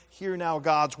Hear now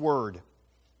God's word.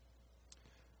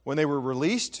 When they were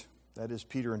released, that is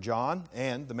Peter and John,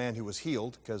 and the man who was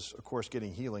healed, because, of course,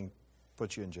 getting healing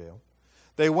puts you in jail,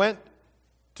 they went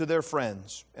to their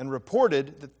friends and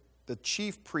reported that the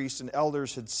chief priests and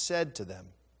elders had said to them.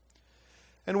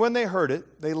 And when they heard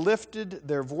it, they lifted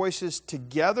their voices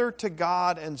together to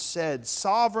God and said,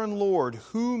 Sovereign Lord,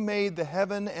 who made the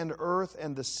heaven and earth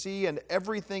and the sea and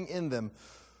everything in them,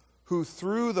 who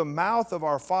through the mouth of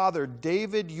our father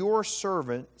David, your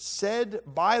servant, said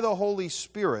by the Holy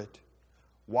Spirit,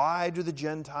 why do the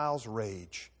Gentiles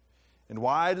rage? And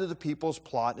why do the peoples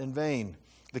plot in vain?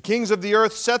 The kings of the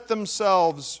earth set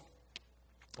themselves,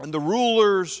 and the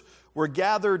rulers were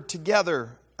gathered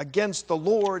together against the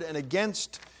Lord and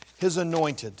against His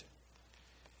anointed.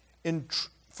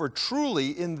 For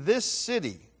truly in this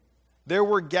city there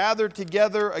were gathered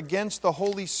together against the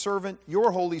holy servant,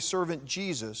 your holy servant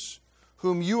Jesus,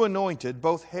 whom you anointed,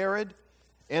 both Herod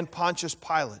and Pontius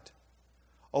Pilate,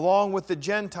 along with the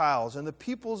Gentiles and the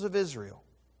peoples of Israel,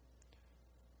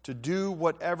 to do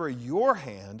whatever your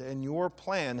hand and your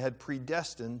plan had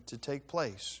predestined to take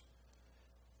place.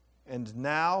 And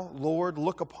now, Lord,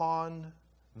 look upon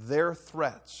their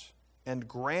threats and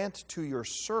grant to your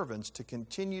servants to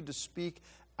continue to speak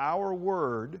your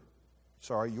word,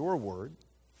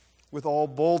 with all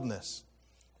boldness,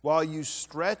 while you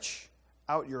stretch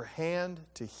out your hand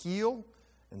to heal,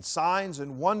 and signs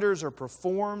and wonders are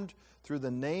performed through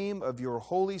the name of your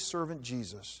holy servant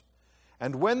Jesus.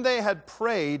 And when they had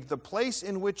prayed, the place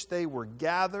in which they were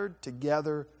gathered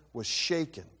together was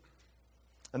shaken,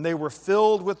 and they were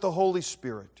filled with the Holy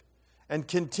Spirit, and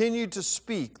continued to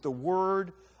speak the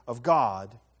word of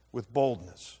God with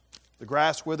boldness. The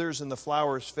grass withers and the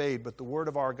flowers fade, but the word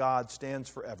of our God stands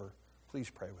forever. Please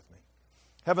pray with me.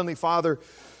 Heavenly Father,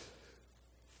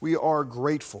 we are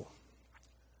grateful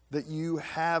that you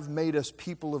have made us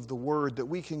people of the word, that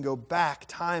we can go back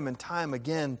time and time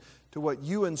again to what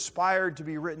you inspired to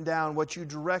be written down, what you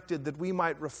directed, that we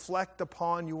might reflect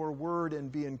upon your word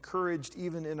and be encouraged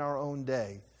even in our own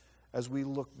day as we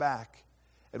look back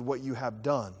at what you have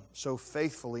done so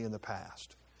faithfully in the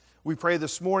past. We pray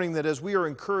this morning that as we are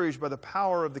encouraged by the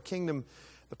power of the kingdom,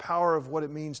 the power of what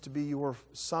it means to be your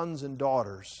sons and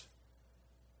daughters,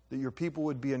 that your people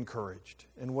would be encouraged.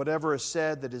 And whatever is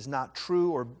said that is not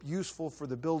true or useful for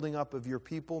the building up of your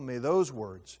people, may those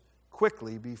words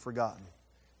quickly be forgotten.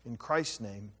 In Christ's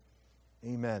name,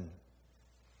 amen.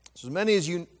 So as many as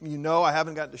you know, I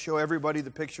haven't gotten to show everybody the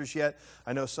pictures yet.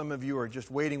 I know some of you are just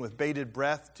waiting with bated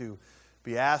breath to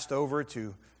be asked over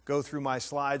to go through my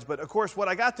slides. But of course, what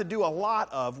I got to do a lot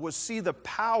of was see the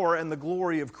power and the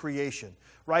glory of creation.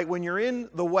 Right? When you're in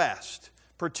the West,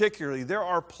 particularly, there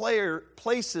are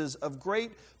places of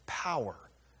great power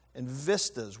and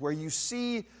vistas where you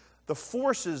see the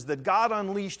forces that God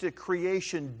unleashed at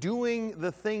creation doing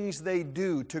the things they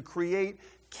do to create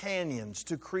canyons,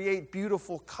 to create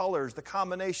beautiful colors, the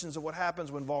combinations of what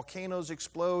happens when volcanoes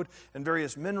explode and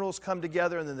various minerals come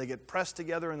together and then they get pressed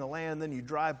together in the land. Then you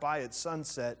drive by at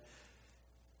sunset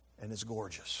and it's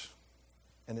gorgeous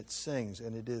and it sings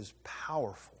and it is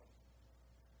powerful.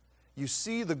 You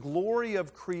see the glory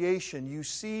of creation. You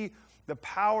see the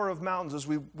power of mountains. As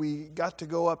we got to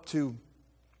go up to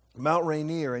Mount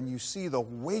Rainier, and you see the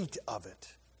weight of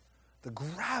it, the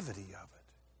gravity of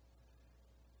it.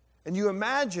 And you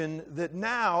imagine that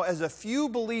now, as a few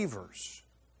believers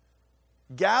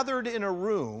gathered in a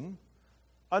room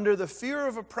under the fear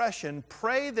of oppression,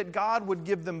 pray that God would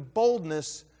give them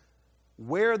boldness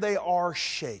where they are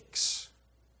shakes.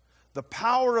 The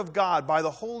power of God by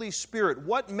the Holy Spirit.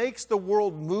 What makes the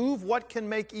world move? What can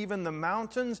make even the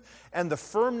mountains and the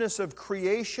firmness of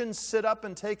creation sit up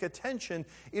and take attention?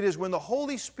 It is when the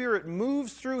Holy Spirit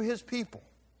moves through His people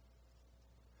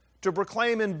to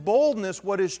proclaim in boldness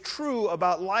what is true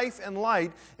about life and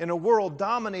light in a world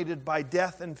dominated by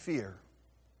death and fear.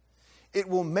 It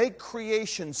will make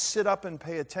creation sit up and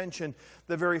pay attention.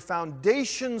 The very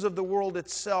foundations of the world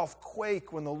itself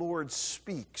quake when the Lord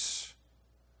speaks.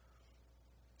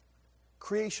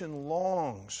 Creation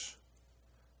longs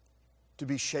to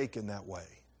be shaken that way.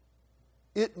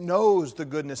 It knows the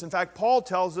goodness. In fact, Paul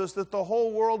tells us that the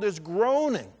whole world is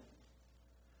groaning,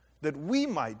 that we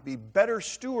might be better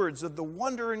stewards of the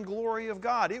wonder and glory of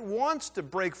God. It wants to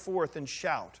break forth and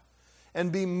shout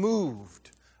and be moved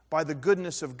by the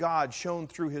goodness of God shown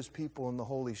through His people in the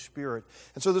Holy Spirit.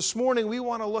 And so this morning we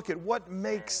want to look at what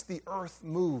makes the earth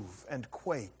move and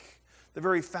quake. The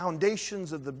very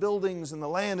foundations of the buildings and the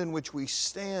land in which we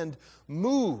stand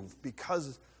move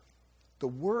because the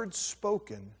words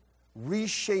spoken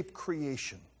reshape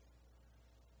creation,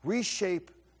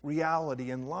 reshape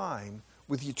reality in line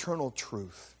with eternal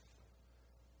truth.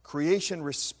 Creation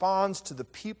responds to the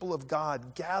people of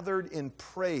God gathered in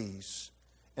praise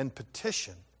and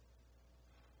petition.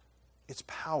 It's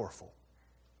powerful.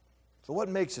 So what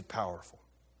makes it powerful?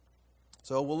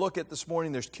 So we'll look at this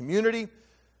morning, there's community,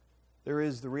 there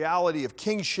is the reality of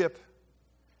kingship,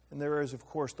 and there is, of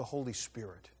course, the Holy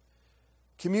Spirit.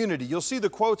 Community. You'll see the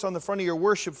quotes on the front of your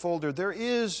worship folder. There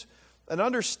is an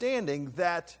understanding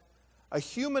that a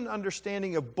human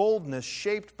understanding of boldness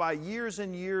shaped by years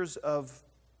and years of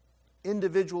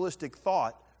individualistic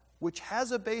thought, which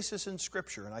has a basis in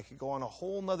Scripture. And I could go on a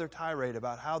whole nother tirade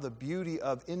about how the beauty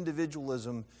of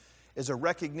individualism is a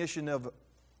recognition of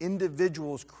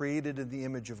individuals created in the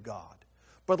image of God.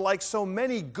 But like so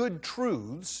many good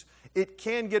truths, it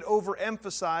can get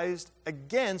overemphasized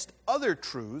against other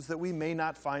truths that we may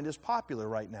not find as popular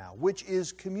right now, which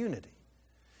is community.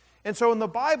 And so in the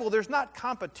Bible, there's not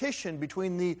competition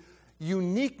between the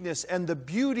uniqueness and the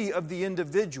beauty of the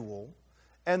individual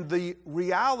and the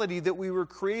reality that we were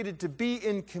created to be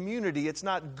in community. It's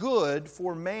not good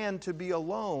for man to be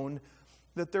alone,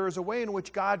 that there is a way in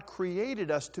which God created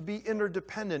us to be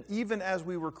interdependent, even as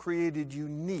we were created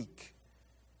unique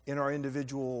in our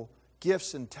individual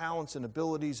gifts and talents and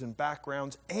abilities and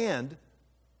backgrounds and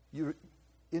your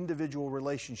individual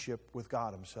relationship with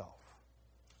God Himself.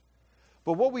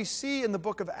 But what we see in the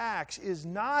book of Acts is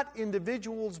not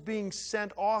individuals being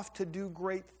sent off to do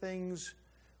great things.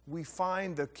 We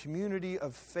find the community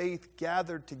of faith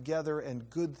gathered together and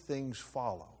good things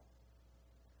follow.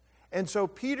 And so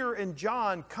Peter and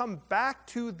John come back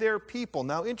to their people.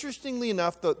 Now, interestingly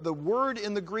enough, the word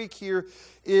in the Greek here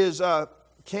is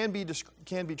can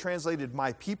be translated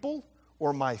my people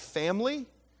or my family.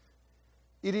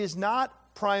 It is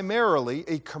not primarily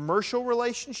a commercial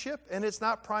relationship, and it's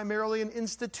not primarily an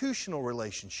institutional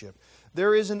relationship.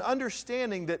 There is an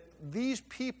understanding that these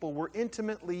people were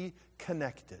intimately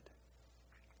connected.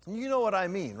 You know what I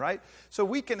mean, right? So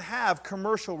we can have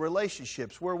commercial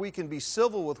relationships where we can be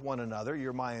civil with one another.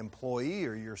 You're my employee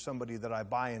or you're somebody that I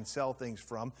buy and sell things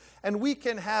from. And we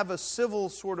can have a civil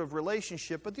sort of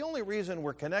relationship, but the only reason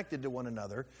we're connected to one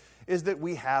another is that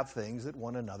we have things that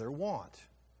one another want.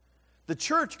 The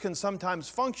church can sometimes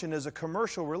function as a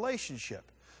commercial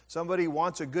relationship. Somebody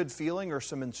wants a good feeling or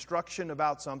some instruction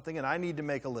about something, and I need to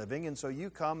make a living, and so you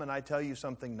come and I tell you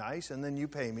something nice, and then you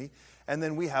pay me, and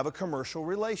then we have a commercial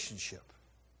relationship.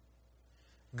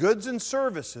 Goods and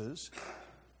services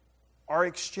are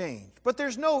exchanged. But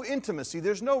there's no intimacy,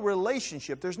 there's no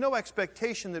relationship, there's no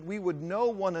expectation that we would know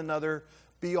one another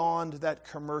beyond that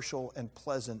commercial and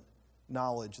pleasant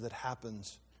knowledge that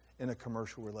happens in a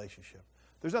commercial relationship.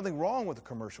 There's nothing wrong with a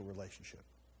commercial relationship.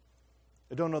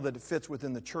 I don't know that it fits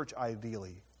within the church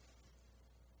ideally.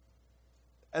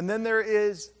 And then there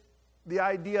is the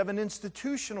idea of an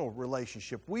institutional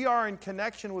relationship. We are in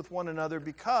connection with one another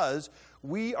because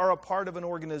we are a part of an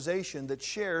organization that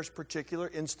shares particular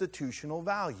institutional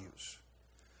values.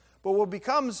 But what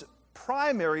becomes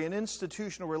primary in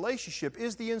institutional relationship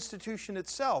is the institution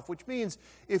itself, which means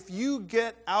if you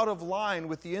get out of line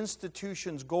with the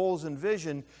institution's goals and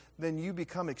vision, then you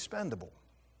become expendable.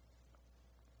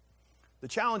 The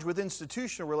challenge with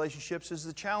institutional relationships is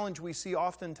the challenge we see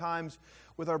oftentimes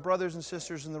with our brothers and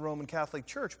sisters in the Roman Catholic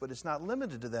Church, but it's not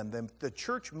limited to them. The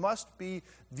church must be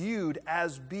viewed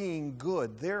as being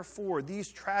good. Therefore, these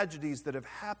tragedies that have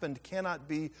happened cannot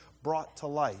be brought to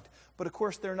light. But of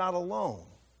course, they're not alone,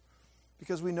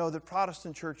 because we know that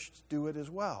Protestant churches do it as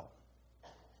well.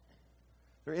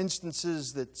 There are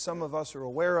instances that some of us are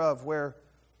aware of where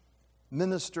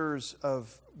ministers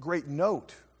of great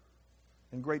note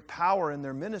and great power in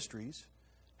their ministries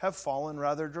have fallen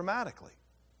rather dramatically.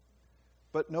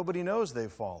 But nobody knows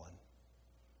they've fallen,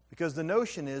 because the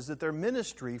notion is that their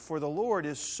ministry for the Lord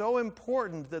is so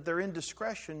important that their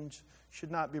indiscretions should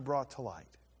not be brought to light.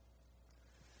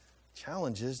 The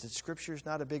challenge is that Scripture is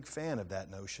not a big fan of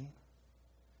that notion.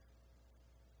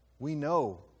 We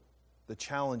know the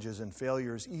challenges and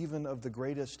failures even of the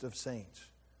greatest of saints,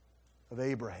 of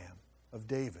Abraham, of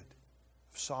David,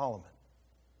 of Solomon,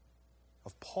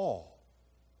 of Paul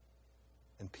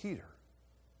and Peter.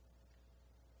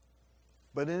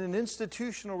 But in an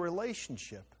institutional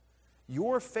relationship,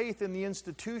 your faith in the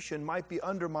institution might be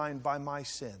undermined by my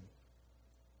sin.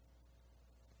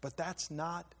 But that's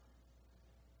not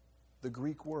the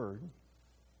Greek word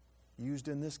used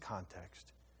in this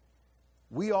context.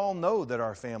 We all know that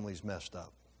our family's messed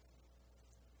up.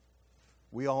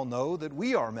 We all know that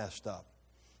we are messed up.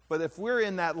 But if we're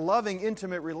in that loving,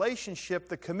 intimate relationship,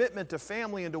 the commitment to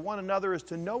family and to one another is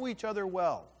to know each other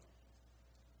well,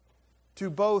 to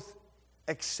both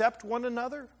accept one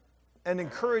another and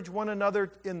encourage one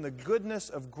another in the goodness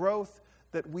of growth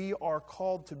that we are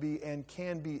called to be and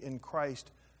can be in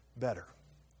Christ better,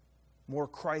 more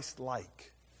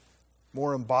Christ-like,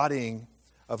 more embodying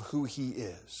of who He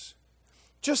is.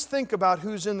 Just think about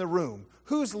who's in the room.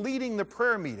 Who's leading the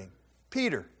prayer meeting?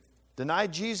 Peter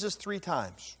denied Jesus 3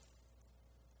 times.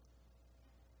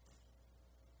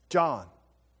 John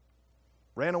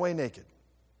ran away naked.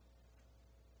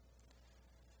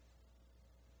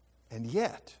 And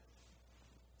yet,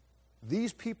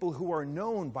 these people who are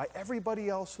known by everybody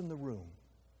else in the room,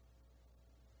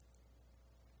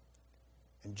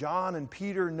 and John and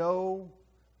Peter know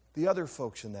the other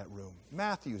folks in that room.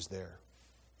 Matthew's there,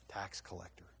 tax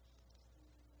collector,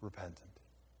 repentant.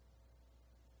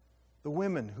 The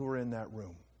women who are in that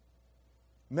room,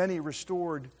 many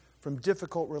restored from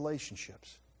difficult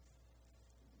relationships.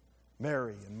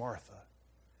 Mary and Martha.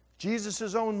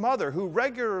 Jesus' own mother, who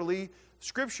regularly,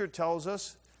 Scripture tells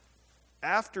us,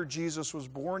 after Jesus was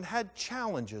born, had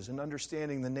challenges in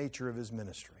understanding the nature of His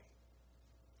ministry.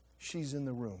 She's in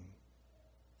the room.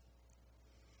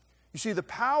 You see, the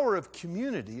power of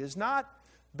community is not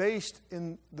based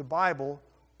in the Bible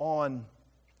on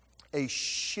a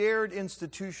shared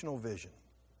institutional vision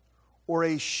or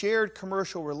a shared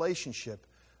commercial relationship,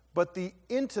 but the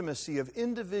intimacy of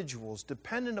individuals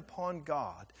dependent upon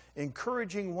God,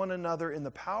 encouraging one another in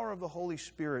the power of the Holy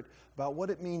Spirit about what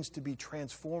it means to be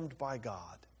transformed by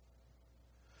God.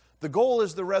 The goal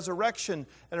is the resurrection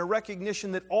and a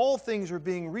recognition that all things are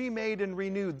being remade and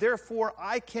renewed. Therefore,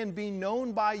 I can be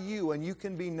known by you and you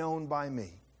can be known by me.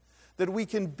 That we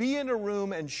can be in a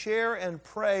room and share and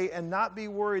pray and not be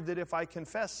worried that if I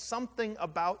confess something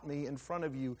about me in front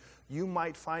of you, you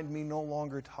might find me no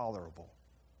longer tolerable.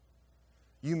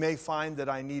 You may find that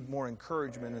I need more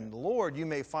encouragement in the Lord. You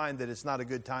may find that it's not a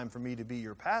good time for me to be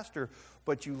your pastor,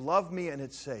 but you love me and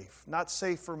it's safe. Not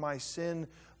safe for my sin,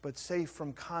 but safe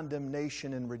from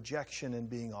condemnation and rejection and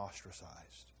being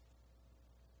ostracized.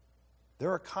 There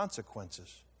are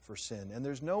consequences for sin, and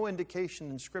there's no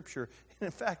indication in Scripture. And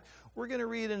in fact, we're going to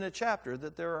read in a chapter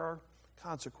that there are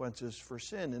consequences for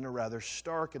sin in a rather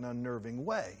stark and unnerving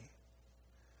way.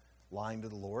 Lying to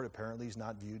the Lord apparently is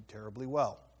not viewed terribly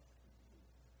well.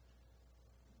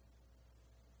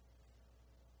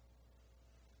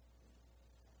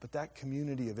 But that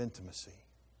community of intimacy,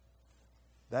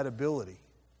 that ability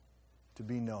to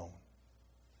be known,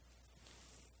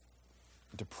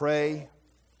 and to pray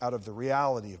out of the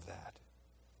reality of that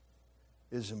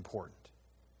is important.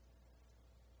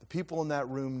 The people in that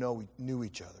room knew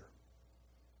each other.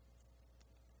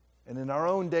 And in our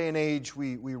own day and age,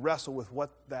 we wrestle with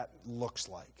what that looks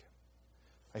like.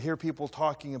 I hear people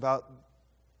talking about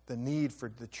the need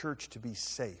for the church to be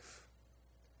safe.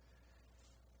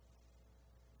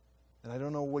 And I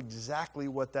don't know exactly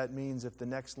what that means if the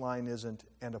next line isn't,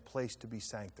 and a place to be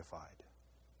sanctified.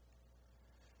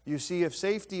 You see, if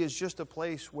safety is just a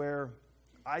place where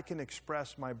I can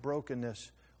express my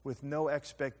brokenness with no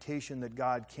expectation that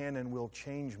God can and will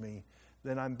change me,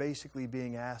 then I'm basically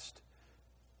being asked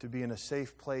to be in a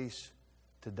safe place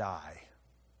to die.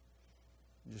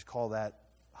 Just call that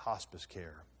hospice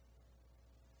care.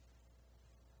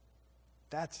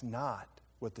 That's not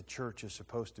what the church is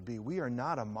supposed to be. We are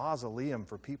not a mausoleum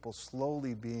for people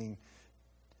slowly being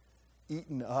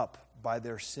eaten up by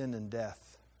their sin and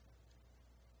death.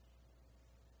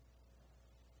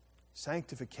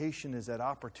 Sanctification is that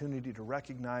opportunity to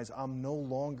recognize I'm no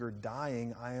longer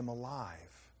dying, I am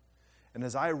alive. And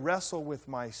as I wrestle with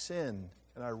my sin,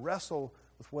 and I wrestle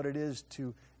with what it is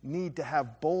to need to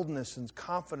have boldness and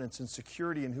confidence and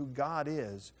security in who God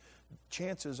is,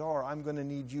 chances are I'm going to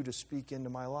need you to speak into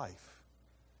my life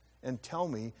and tell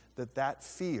me that that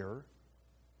fear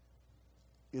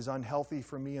is unhealthy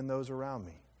for me and those around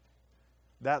me.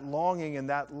 That longing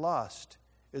and that lust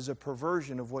is a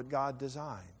perversion of what God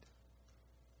designed.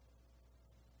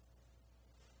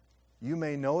 You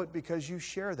may know it because you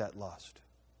share that lust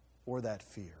or that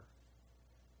fear.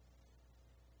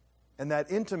 And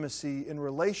that intimacy in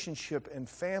relationship and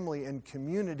family and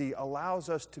community allows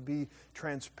us to be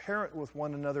transparent with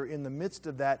one another in the midst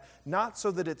of that, not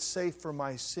so that it's safe for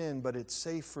my sin, but it's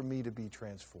safe for me to be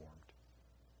transformed.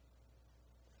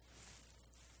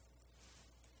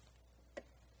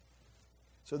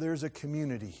 So there's a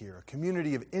community here, a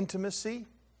community of intimacy,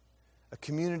 a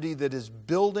community that is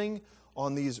building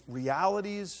on these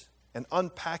realities and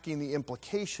unpacking the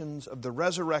implications of the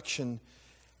resurrection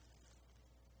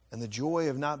and the joy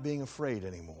of not being afraid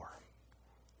anymore.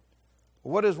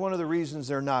 What is one of the reasons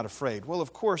they're not afraid? Well,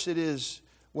 of course, it is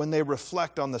when they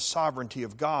reflect on the sovereignty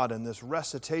of God and this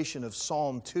recitation of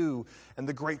Psalm 2 and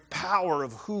the great power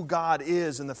of who God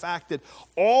is and the fact that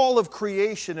all of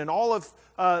creation and all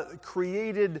of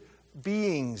created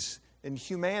beings and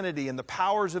humanity and the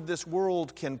powers of this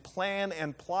world can plan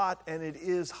and plot, and it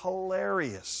is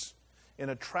hilarious in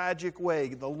a tragic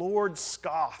way. The Lord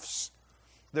scoffs.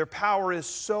 Their power is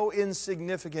so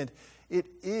insignificant, it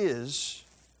is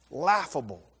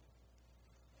laughable.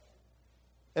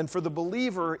 And for the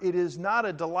believer, it is not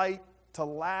a delight to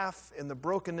laugh in the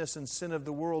brokenness and sin of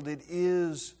the world. It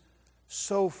is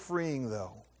so freeing,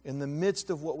 though, in the midst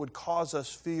of what would cause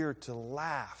us fear, to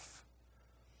laugh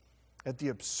at the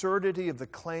absurdity of the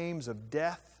claims of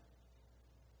death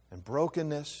and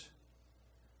brokenness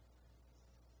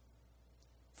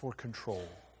for control.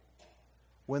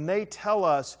 When they tell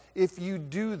us, if you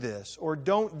do this or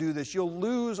don't do this, you'll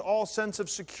lose all sense of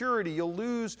security, you'll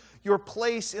lose your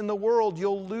place in the world,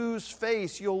 you'll lose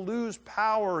face, you'll lose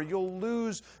power, you'll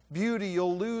lose beauty,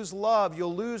 you'll lose love,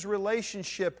 you'll lose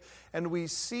relationship. And we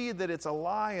see that it's a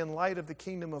lie in light of the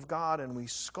kingdom of God, and we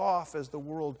scoff as the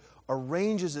world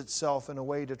arranges itself in a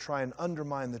way to try and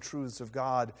undermine the truths of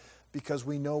God, because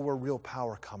we know where real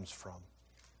power comes from.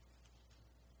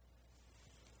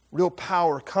 Real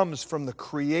power comes from the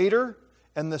Creator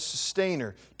and the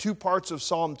Sustainer. 2 parts of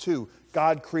Psalm 2.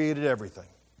 God created everything.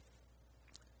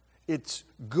 It's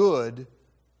good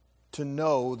to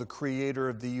know the Creator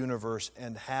of the universe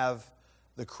and have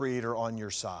the Creator on your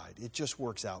side. It just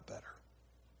works out better.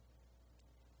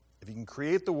 If He can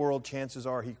create the world, chances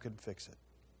are He could fix it.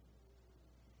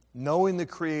 Knowing the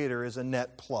Creator is a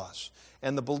net plus.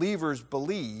 And the believers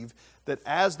believe that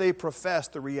as they profess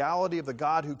the reality of the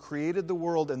God who created the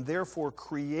world and therefore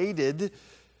created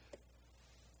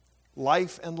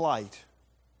life and light,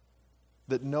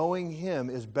 that knowing Him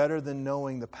is better than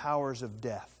knowing the powers of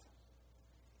death,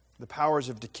 the powers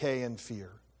of decay and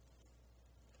fear.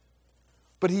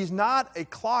 But He's not a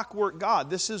clockwork God.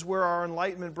 This is where our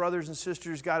Enlightenment brothers and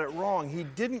sisters got it wrong. He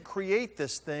didn't create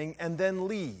this thing and then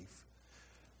leave.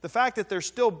 The fact that there's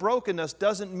still brokenness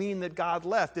doesn't mean that God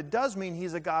left. It does mean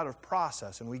He's a God of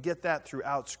process, and we get that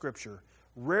throughout Scripture.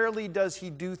 Rarely does He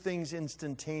do things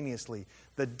instantaneously.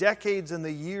 The decades and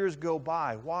the years go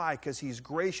by. Why? Because He's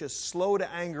gracious, slow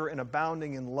to anger, and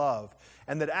abounding in love.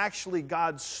 And that actually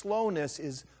God's slowness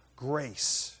is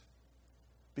grace.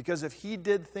 Because if He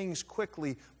did things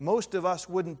quickly, most of us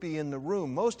wouldn't be in the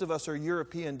room. Most of us are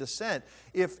European descent.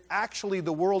 If actually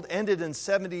the world ended in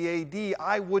 70 AD,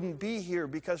 I wouldn't be here,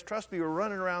 because trust me, we're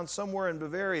running around somewhere in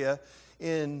Bavaria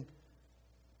in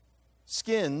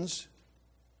skins,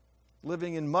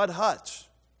 living in mud huts,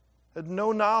 had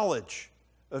no knowledge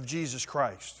of Jesus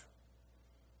Christ.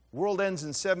 World ends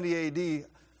in 70 AD,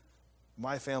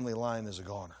 my family line is a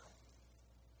goner.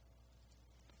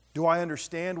 Do I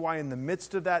understand why in the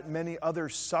midst of that many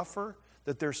others suffer,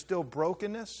 that there's still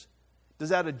brokenness? Does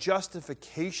that a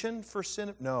justification for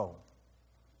sin? No.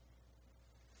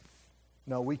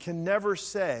 No, we can never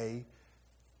say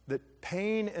that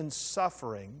pain and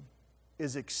suffering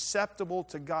is acceptable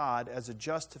to God as a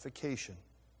justification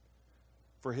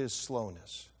for His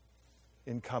slowness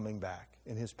in coming back,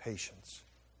 in His patience.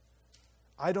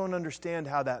 I don't understand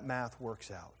how that math works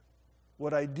out.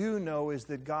 What I do know is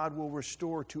that God will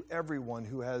restore to everyone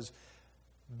who has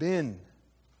been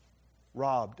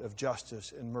robbed of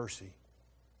justice and mercy.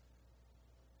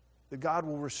 That God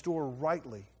will restore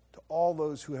rightly to all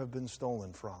those who have been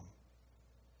stolen from.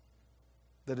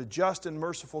 That a just and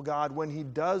merciful God, when He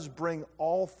does bring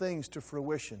all things to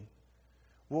fruition,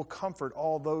 will comfort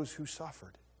all those who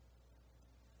suffered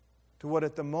to what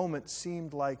at the moment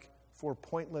seemed like for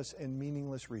pointless and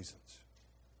meaningless reasons.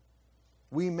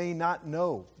 We may not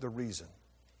know the reason,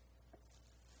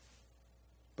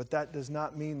 but that does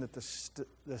not mean that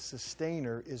the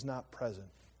Sustainer is not present.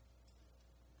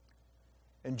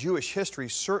 And Jewish history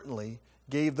certainly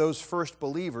gave those first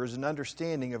believers an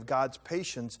understanding of God's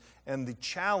patience and the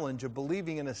challenge of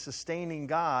believing in a sustaining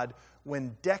God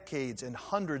when decades and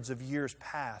hundreds of years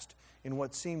passed in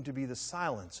what seemed to be the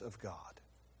silence of God.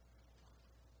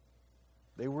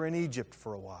 They were in Egypt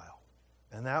for a while,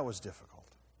 and that was difficult.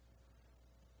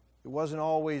 It wasn't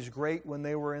always great when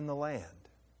they were in the land.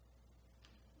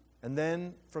 And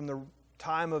then from the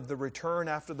time of the return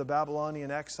after the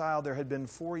Babylonian exile, there had been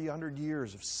 400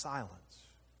 years of silence.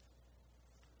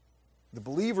 The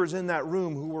believers in that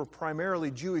room, who were primarily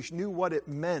Jewish, knew what it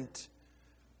meant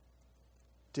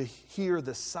to hear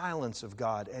the silence of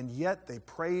God, and yet they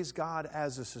praise God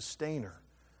as a sustainer.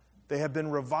 They have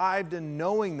been revived in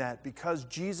knowing that because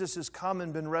Jesus has come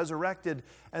and been resurrected,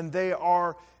 and they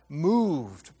are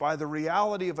moved by the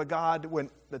reality of a God, when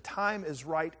the time is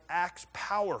right, acts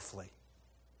powerfully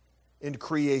in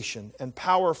creation and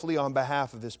powerfully on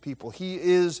behalf of His people. He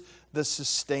is the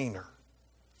sustainer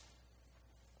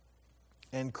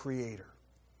and creator.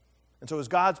 And so as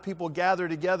God's people gather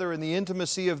together in the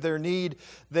intimacy of their need,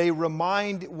 they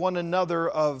remind one another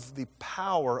of the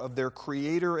power of their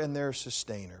Creator and their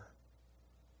Sustainer.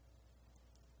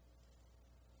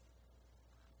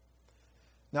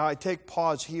 Now I take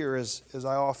pause here, as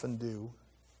I often do,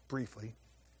 briefly,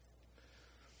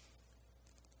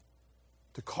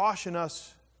 to caution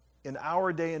us in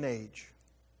our day and age,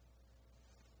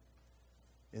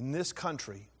 in this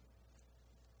country,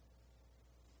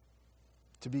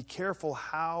 to be careful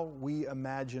how we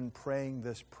imagine praying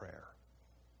this prayer.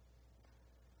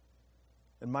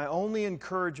 And my only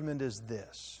encouragement is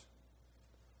this: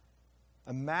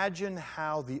 imagine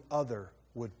how the other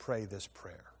would pray this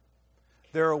prayer.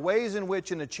 There are ways in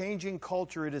which, in a changing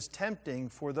culture, it is tempting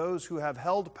for those who have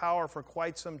held power for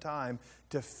quite some time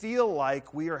to feel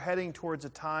like we are heading towards a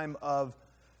time of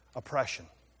oppression,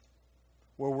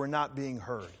 where we're not being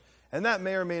heard. And that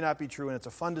may or may not be true, and it's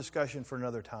a fun discussion for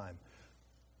another time.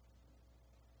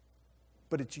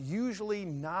 But it's usually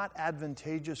not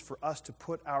advantageous for us to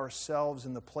put ourselves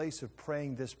in the place of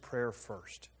praying this prayer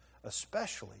first,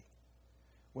 especially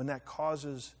when that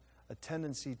causes a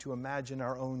tendency to imagine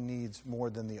our own needs more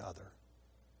than the other.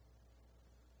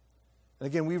 And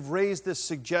again, we've raised this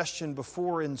suggestion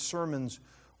before in sermons.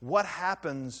 What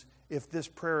happens if this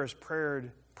prayer is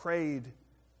prayed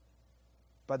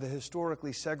by the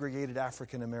historically segregated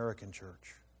African American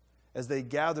church as they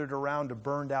gathered around a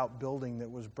burned out building that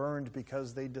was burned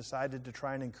because they decided to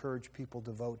try and encourage people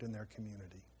to vote in their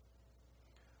community?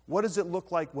 What does it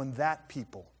look like when that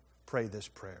people pray this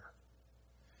prayer?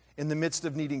 In the midst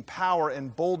of needing power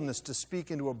and boldness to speak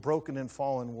into a broken and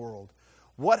fallen world.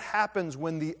 What happens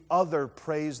when the other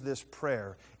prays this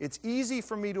prayer? It's easy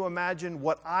for me to imagine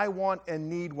what I want and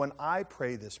need when I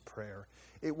pray this prayer.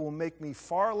 It will make me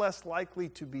far less likely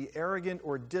to be arrogant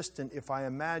or distant if I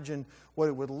imagine what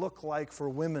it would look like for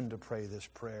women to pray this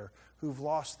prayer who've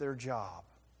lost their job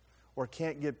or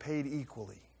can't get paid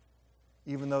equally,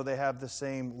 even though they have the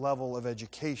same level of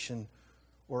education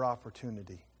or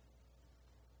opportunity.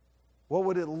 What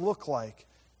would it look like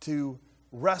to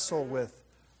wrestle with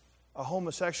a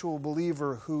homosexual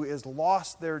believer who has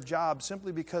lost their job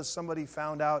simply because somebody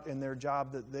found out in their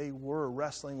job that they were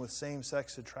wrestling with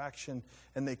same-sex attraction,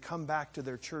 and they come back to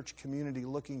their church community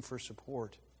looking for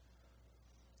support?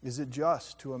 Is it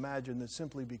just to imagine that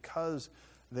simply because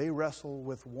they wrestle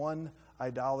with one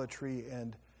idolatry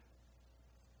and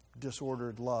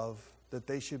disordered love, that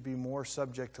they should be more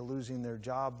subject to losing their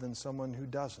job than someone who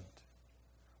doesn't?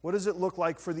 What does it look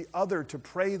like for the other to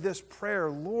pray this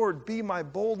prayer? Lord, be my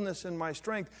boldness and my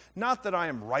strength. Not that I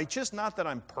am righteous, not that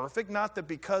I'm perfect, not that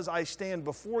because I stand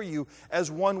before you as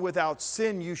one without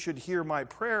sin, you should hear my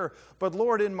prayer. But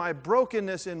Lord, in my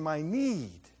brokenness, in my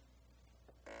need,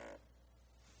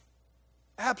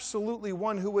 absolutely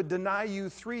one who would deny you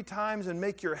 3 times and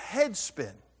make your head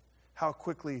spin, how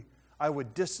quickly I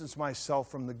would distance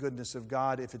myself from the goodness of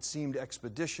God if it seemed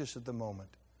expeditious at the moment.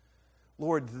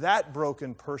 Lord, that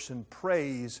broken person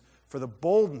prays for the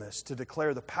boldness to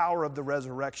declare the power of the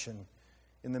resurrection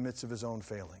in the midst of his own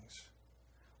failings.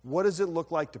 What does it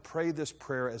look like to pray this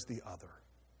prayer as the other?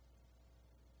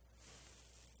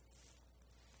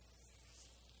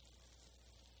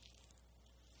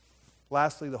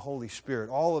 Lastly, the Holy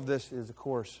Spirit. All of this is, of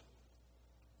course,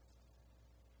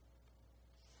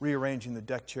 rearranging the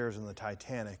deck chairs in the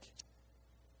Titanic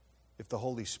if the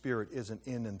Holy Spirit isn't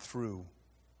in and through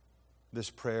this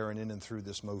prayer and in and through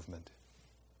this movement.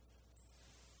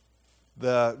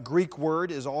 The Greek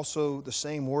word is also the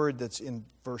same word that's in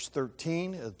verse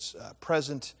 13. It's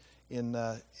present in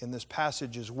this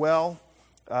passage as well.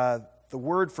 The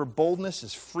word for boldness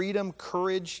is freedom,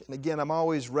 courage. And again, I'm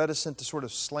always reticent to sort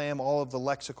of slam all of the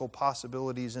lexical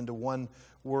possibilities into one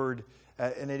word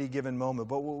in any given moment.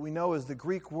 But what we know is the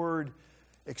Greek word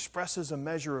expresses a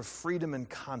measure of freedom and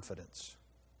confidence.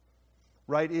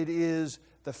 Right? It is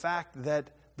the fact that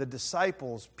the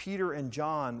disciples, Peter and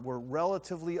John, were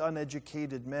relatively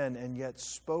uneducated men and yet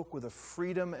spoke with a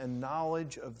freedom and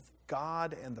knowledge of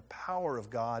God and the power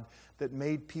of God that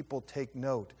made people take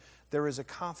note. There is a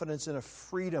confidence and a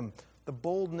freedom. The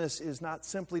boldness is not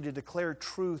simply to declare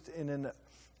truth in an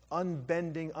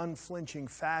unbending, unflinching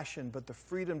fashion, but the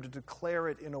freedom to declare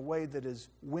it in a way that is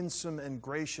winsome and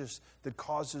gracious, that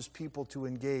causes people to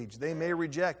engage. They may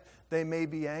reject, they may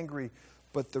be angry,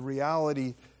 but the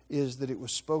reality is that it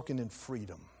was spoken in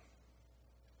freedom.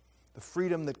 The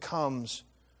freedom that comes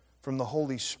from the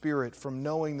Holy Spirit, from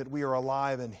knowing that we are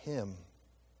alive in Him.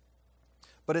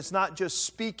 But it's not just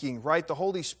speaking, right? The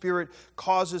Holy Spirit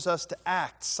causes us to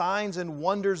act. Signs and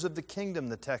wonders of the kingdom,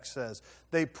 the text says.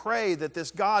 They pray that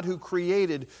this God who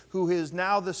created, who is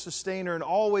now the sustainer and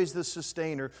always the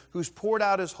sustainer, who's poured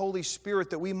out His Holy Spirit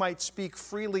that we might speak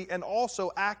freely and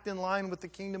also act in line with the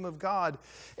kingdom of God.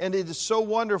 And it is so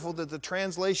wonderful that the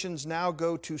translations now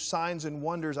go to signs and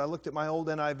wonders. I looked at my old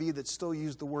NIV that still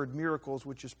used the word miracles,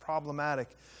 which is problematic.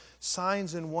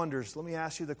 Signs and wonders. Let me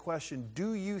ask you the question.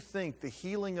 Do you think the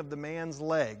healing of the man's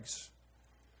legs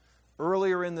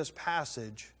earlier in this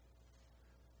passage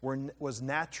was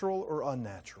natural or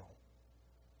unnatural?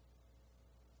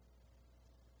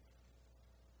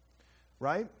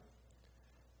 Right?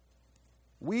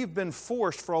 We've been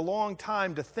forced for a long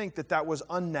time to think that that was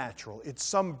unnatural. It's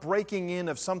some breaking in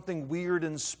of something weird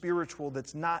and spiritual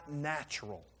that's not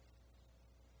natural.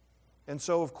 And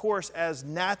so, of course, as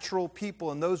natural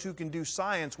people and those who can do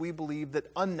science, we believe that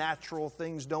unnatural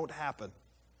things don't happen.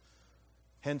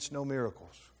 Hence, no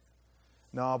miracles.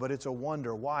 No, but it's a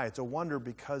wonder. Why? It's a wonder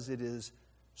because it is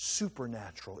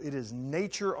supernatural. It is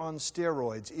nature on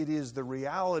steroids. It is the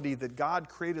reality that God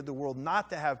created the world not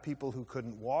to have people who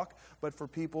couldn't walk, but for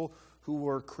people who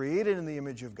were created in the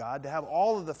image of God to have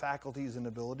all of the faculties and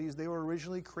abilities they were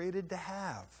originally created to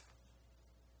have.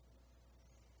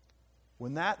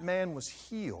 When that man was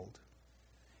healed,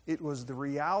 it was the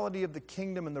reality of the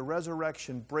kingdom and the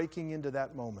resurrection breaking into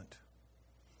that moment.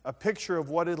 A picture of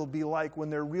what it'll be like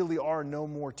when there really are no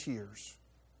more tears,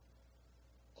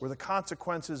 where the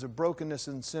consequences of brokenness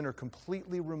and sin are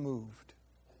completely removed,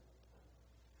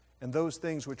 and those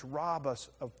things which rob us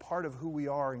of part of who we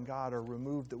are in God are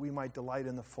removed that we might delight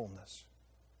in the fullness.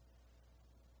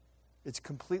 It's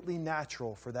completely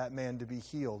natural for that man to be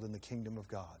healed in the kingdom of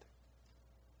God.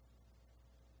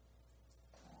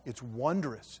 It's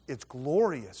wondrous. It's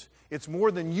glorious. It's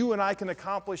more than you and I can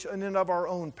accomplish in and of our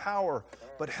own power.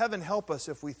 But heaven help us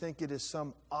if we think it is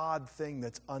some odd thing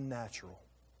that's unnatural.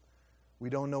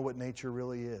 We don't know what nature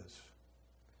really is.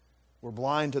 We're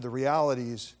blind to the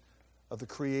realities of the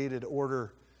created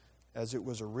order as it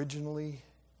was originally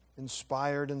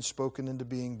inspired and spoken into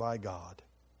being by God.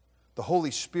 The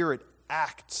Holy Spirit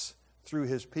acts through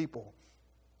His people.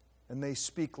 And they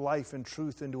speak life and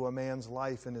truth into a man's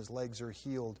life and his legs are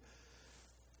healed.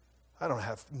 I don't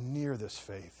have near this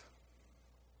faith.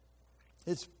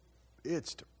 It's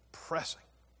depressing.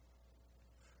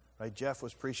 Right? Jeff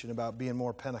was preaching about being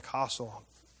more Pentecostal.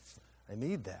 I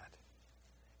need that.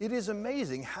 It is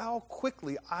amazing how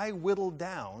quickly I whittled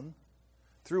down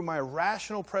through my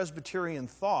rational Presbyterian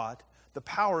thought the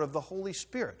power of the Holy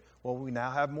Spirit. Well, we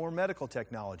now have more medical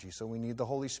technology, so we need the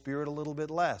Holy Spirit a little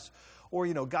bit less. Or,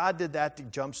 God did that to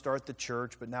jumpstart the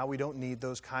church, but now we don't need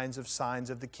those kinds of signs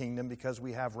of the kingdom because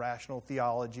we have rational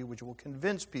theology which will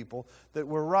convince people that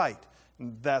we're right.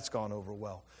 And that's gone over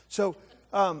well. So,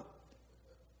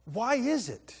 why is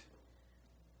it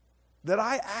that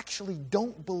I actually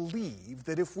don't believe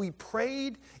that if we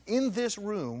prayed in this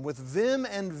room with vim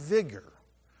and vigor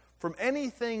from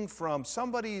anything from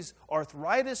somebody's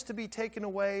arthritis to be taken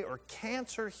away or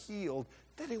cancer healed,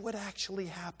 that it would actually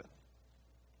happen?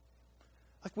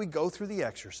 Like we go through the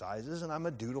exercises, and I'm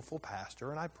a dutiful pastor,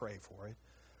 and I pray for it.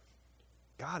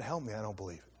 God help me, I don't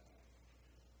believe it.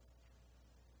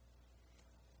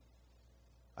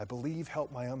 I believe,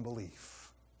 help my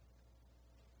unbelief,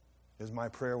 is my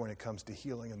prayer when it comes to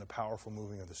healing and the powerful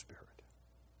moving of the Spirit.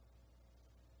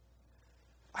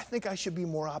 I think I should be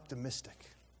more optimistic.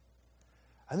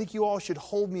 I think you all should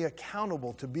hold me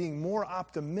accountable to being more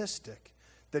optimistic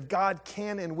that God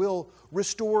can and will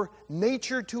restore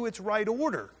nature to its right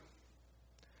order.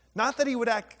 Not that He would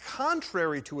act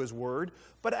contrary to His word,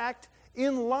 but act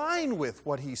in line with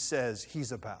what He says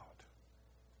He's about.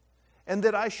 And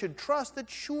that I should trust that,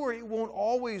 sure, it won't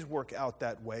always work out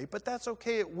that way, but that's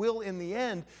okay, it will in the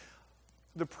end.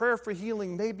 The prayer for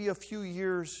healing may be a few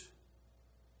years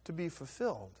to be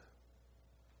fulfilled.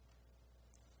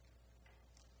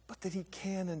 But that He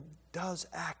can and does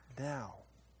act now.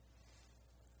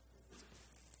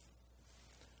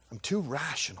 I'm too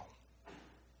rational,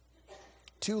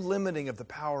 too limiting of the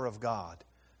power of God,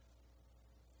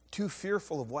 too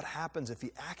fearful of what happens if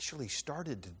He actually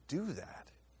started to do that.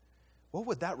 What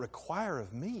would that require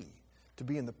of me to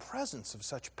be in the presence of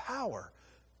such power,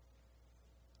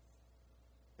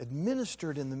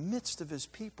 administered in the midst of His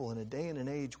people in a day and an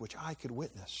age which I could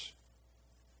witness?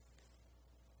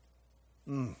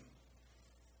 The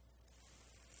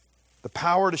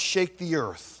power to shake the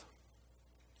earth.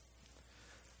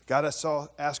 Got to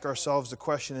ask ourselves the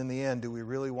question in the end, do we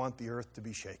really want the earth to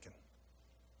be shaken?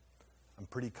 I'm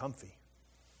pretty comfy.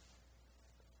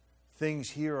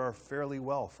 things here are fairly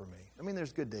well for me. I mean,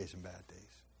 there's good days and bad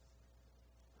days.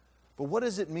 But what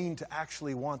does it mean to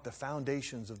actually want the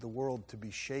foundations of the world to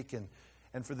be shaken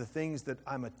and for the things that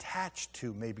I'm attached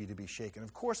to maybe to be shaken?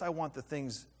 Of course, I want the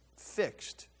things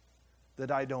fixed that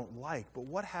I don't like. But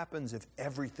what happens if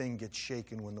everything gets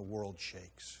shaken when the world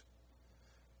shakes?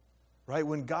 Right?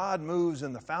 When God moves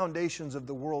and the foundations of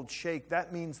the world shake,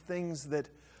 that means things that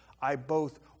I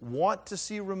both want to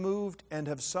see removed and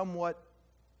have somewhat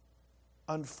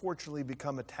unfortunately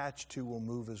become attached to will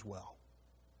move as well.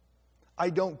 I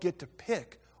don't get to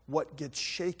pick what gets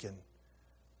shaken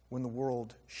when the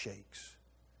world shakes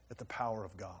at the power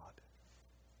of God.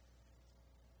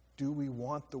 Do we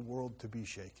want the world to be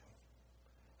shaken?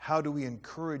 How do we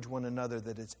encourage one another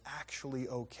that it's actually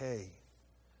okay,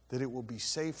 that it will be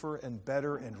safer and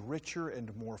better and richer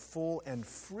and more full and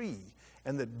free,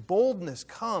 and that boldness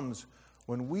comes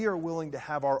when we are willing to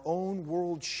have our own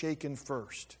world shaken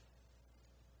first,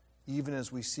 even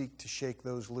as we seek to shake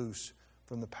those loose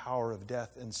from the power of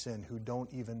death and sin who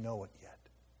don't even know it yet.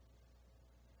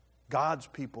 God's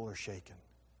people are shaken.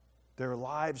 Their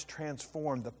lives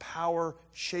transformed. The power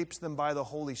shapes them by the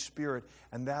Holy Spirit,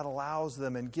 and that allows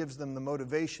them and gives them the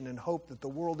motivation and hope that the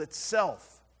world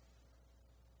itself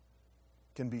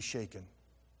can be shaken,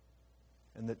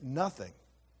 and that nothing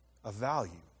of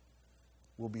value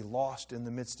will be lost in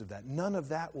the midst of that. None of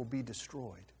that will be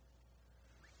destroyed.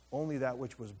 Only that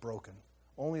which was broken,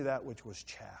 only that which was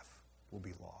chaff will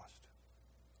be lost.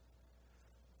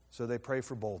 So they pray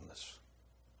for boldness.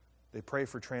 They pray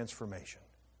for transformation.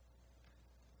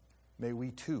 May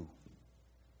we too,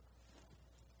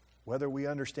 whether we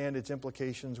understand its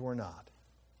implications or not,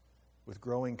 with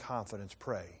growing confidence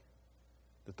pray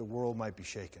that the world might be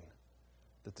shaken,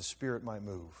 that the Spirit might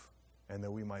move, and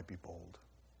that we might be bold.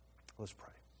 Let's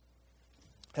pray.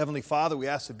 Heavenly Father, we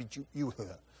ask that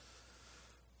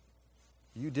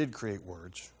you did create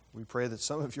words. We pray that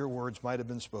some of your words might have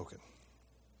been spoken.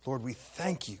 Lord, we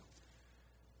thank you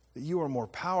that you are more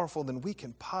powerful than we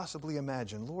can possibly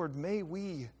imagine. Lord, may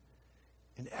we,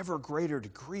 in ever greater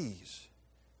degrees,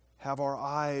 have our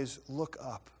eyes look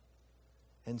up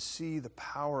and see the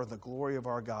power and the glory of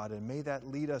our God, and may that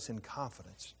lead us in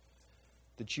confidence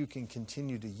that you can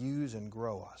continue to use and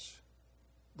grow us.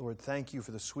 Lord, thank you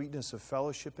for the sweetness of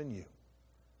fellowship in you.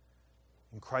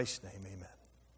 In Christ's name, amen.